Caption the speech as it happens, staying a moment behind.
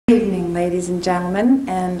afternoon, ladies and gentlemen,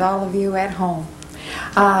 and all of you at home.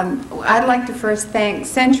 I'd like to first thank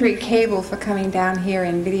Century Cable for coming down here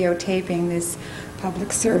and videotaping this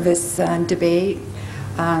public service debate.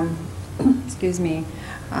 Excuse me,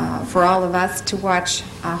 for all of us to watch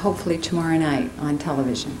hopefully tomorrow night on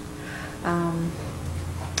television.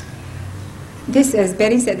 This, as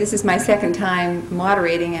Betty said, this is my second time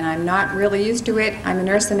moderating, and I'm not really used to it. I'm a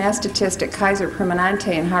nurse anesthetist at Kaiser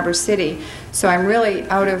Permanente in Harbor City, so I'm really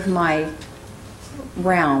out of my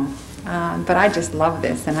realm. But I just love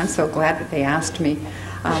this, and I'm so glad that they asked me.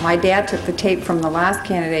 My dad took the tape from the last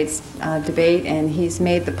candidate's debate, and he's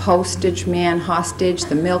made the postage man hostage,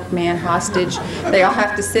 the milkman hostage. They all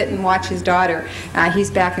have to sit and watch his daughter.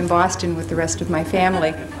 He's back in Boston with the rest of my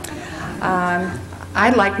family.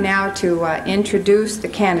 I'd like now to introduce the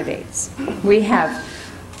candidates. We have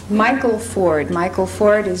Michael Ford. Michael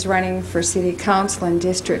Ford is running for City Council in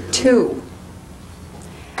District 2.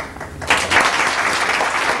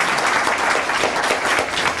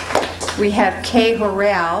 We have Kay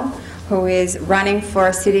Horrell, who is running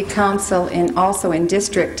for City Council also in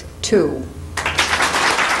District 2.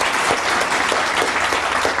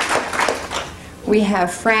 We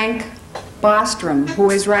have Frank Bostrom, who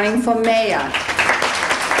is running for mayor.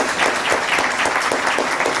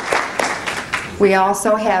 We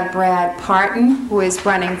also have Brad Parton, who is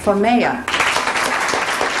running for mayor.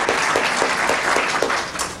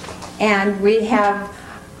 And we have,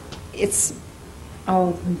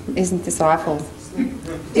 oh, isn't this awful?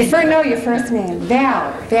 Know your first name.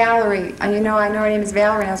 Valerie. You know, I know her name is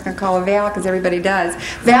Valerie, and I was going to call her Val because everybody does.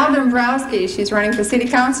 Val Dombrowski. She's running for City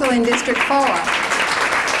Council in District 4.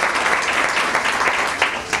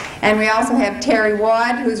 And we also have Terry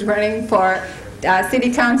Ward, who's running for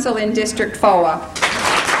City Council in District 4.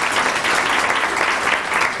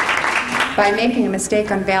 By making a mistake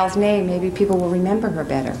on Val's name, maybe people will remember her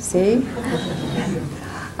better. See?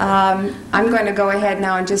 I'm going to go ahead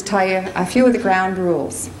now and just tell you a few of the ground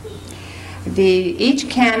rules. Each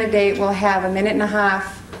candidate will have 1.5 minutes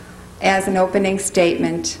as an opening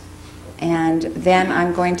statement, and then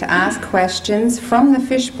I'm going to ask questions from the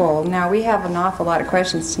fishbowl. Now, we have an awful lot of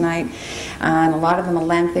questions tonight, and a lot of them are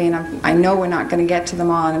lengthy, and I know we're not going to get to them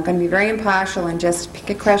all, and I'm going to be very impartial and just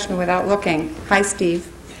pick a question without looking. Hi, Steve.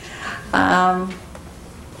 The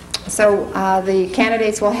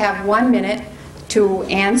candidates will have 1 minute to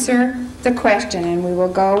answer the question, and we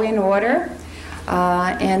will go in order.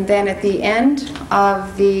 And then at the end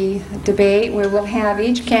of the debate, we will have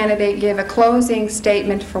each candidate give a closing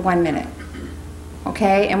statement for 1 minute.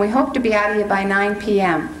 Okay? And we hope to be out of here by 9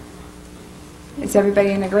 p.m. Is everybody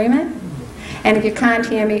in agreement? And if you can't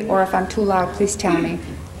hear me, or if I'm too loud, please tell me.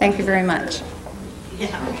 Thank you very much.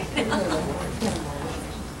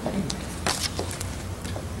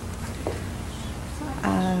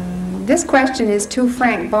 This question is to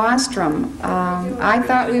Frank Bostrom. I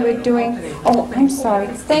thought we were doing... Oh, I'm sorry.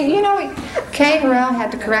 Kay Horrell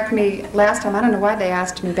had to correct me last time. I don't know why they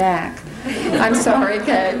asked me back. I'm sorry,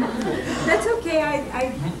 Kay. That's okay.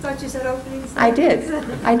 I thought you said opening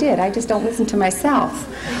statement. I did. I just don't listen to myself.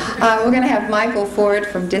 We're going to have Michael Ford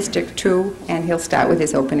from District 2, and he'll start with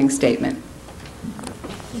his opening statement.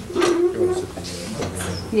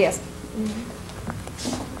 Yes.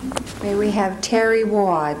 May we have Terry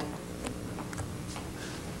Ward.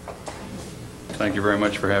 Thank you very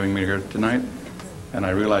much for having me here tonight. And I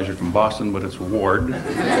realize you're from Boston, but it's Ward.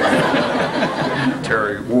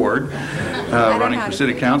 Terry Ward, running for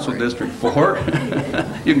City Council, District 4.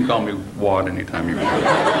 You can call me Ward anytime you want.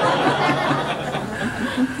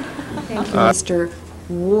 Thank you, Mr.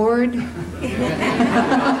 Ward.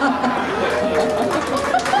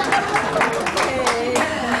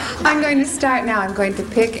 I'm going to start now. I'm going to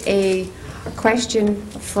pick a question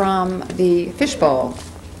from the fishbowl.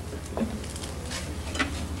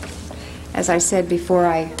 As I said before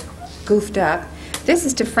I goofed up, this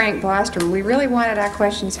is to Frank Bostrom. We really wanted our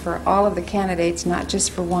questions for all of the candidates, not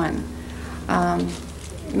just for one.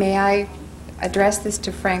 May I address this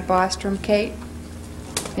to Frank Bostrom, Kate?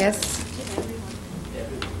 Yes?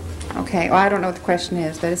 Okay, well, I don't know what the question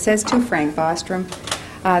is, but it says to Frank Bostrom.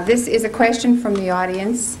 This is a question from the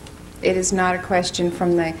audience. It is not a question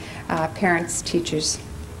from the parents, teachers.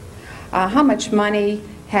 How much money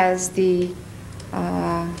has the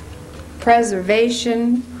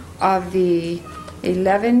preservation of the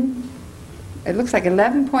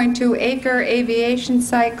 11.2 acre aviation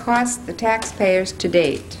site cost the taxpayers to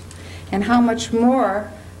date? And how much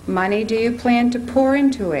more money do you plan to pour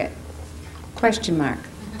into it? Question mark.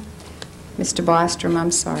 Mr. Bostrom,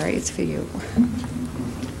 I'm sorry, it's for you.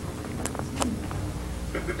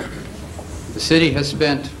 city has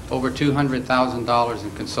spent over $200,000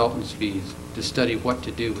 in consultants' fees to study what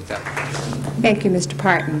to do with that. Thank you, Mr.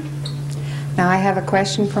 Parton. Now I have a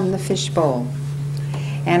question from the fishbowl.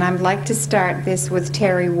 And I'd like to start this with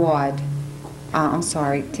Terry Ward. I'm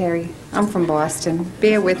sorry, Terry. I'm from Boston.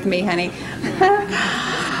 Bear with me, honey.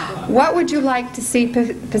 What would you like to see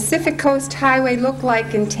Pacific Coast Highway look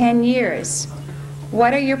like in 10 years?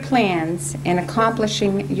 What are your plans in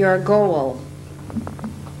accomplishing your goal?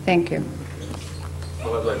 Thank you.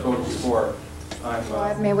 Well, as I told you before,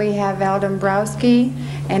 May we have Val Dombrowski?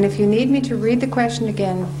 And if you need me to read the question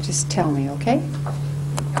again, just tell me, okay?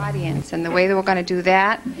 Audience, and the way that we're going to do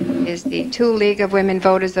that is the two League of Women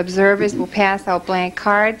Voters Observers will pass out blank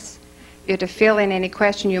cards. You have to fill in any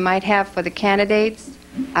question you might have for the candidates.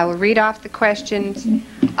 I will read off the questions.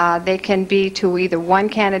 They can be to either one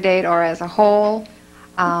candidate or as a whole,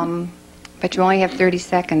 but you only have 30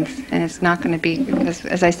 seconds, and it's not going to be, because,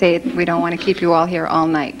 as I say, we don't want to keep you all here all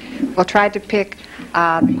night. We'll try to pick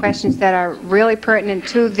the questions that are really pertinent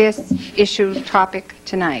to this issue topic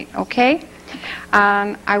tonight, okay?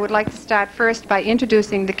 I would like to start first by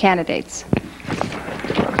introducing the candidates.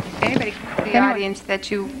 Anybody in the audience that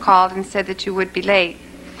you called and said that you would be late?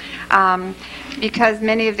 Because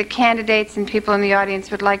many of the candidates and people in the audience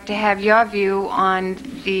would like to have your view on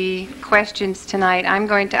the questions tonight. I'm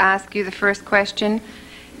going to ask you the first question.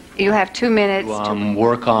 You have 2 minutes to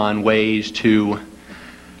work on ways to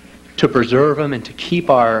preserve them and to keep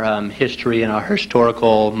our history and our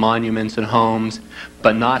historical monuments and homes,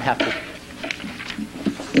 but not have to.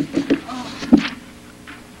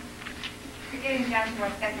 We're getting down to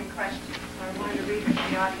our second question, so I wanted to read it to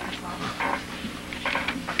the audience.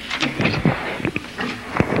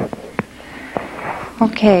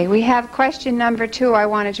 Okay, we have question number 2. I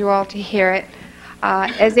wanted you all to hear it.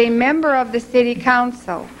 As a member of the City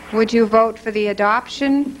Council, would you vote for the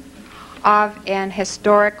adoption of an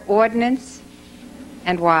historic ordinance,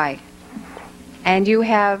 and why? And you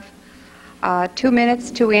have 2 minutes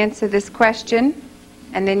to answer this question,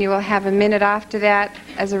 and then you will have a minute after that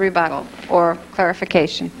as a rebuttal or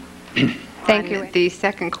clarification. Thank you. The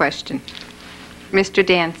second question. Mr.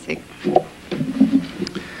 Dancy.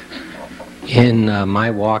 In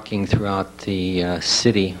my walking throughout the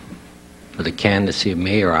city for the candidacy of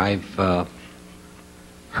mayor, I've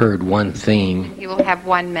heard one theme. You will have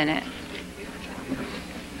 1 minute.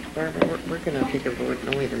 Barbara, we're going to take a vote.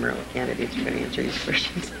 Only the Maryland candidates are going to answer these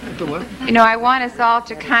questions. You know, I want us all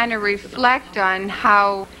to kind of reflect on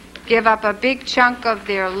how give up a big chunk of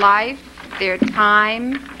their life, their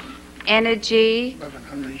time, energy,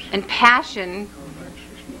 and passion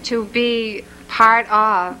to be part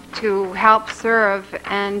of, to help serve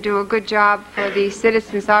and do a good job for the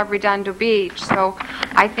citizens of Redondo Beach. So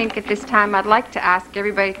I think at this time I'd like to ask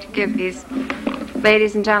everybody to give these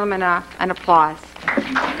ladies and gentlemen an applause.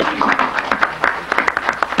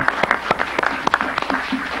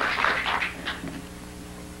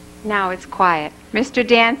 Now it's quiet. Mr.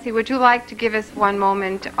 Dancy, would you like to give us 1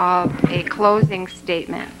 moment of a closing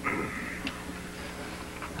statement?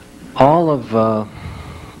 All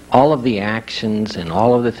of the actions and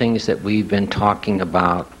all of the things that we've been talking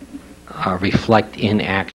about reflect in action.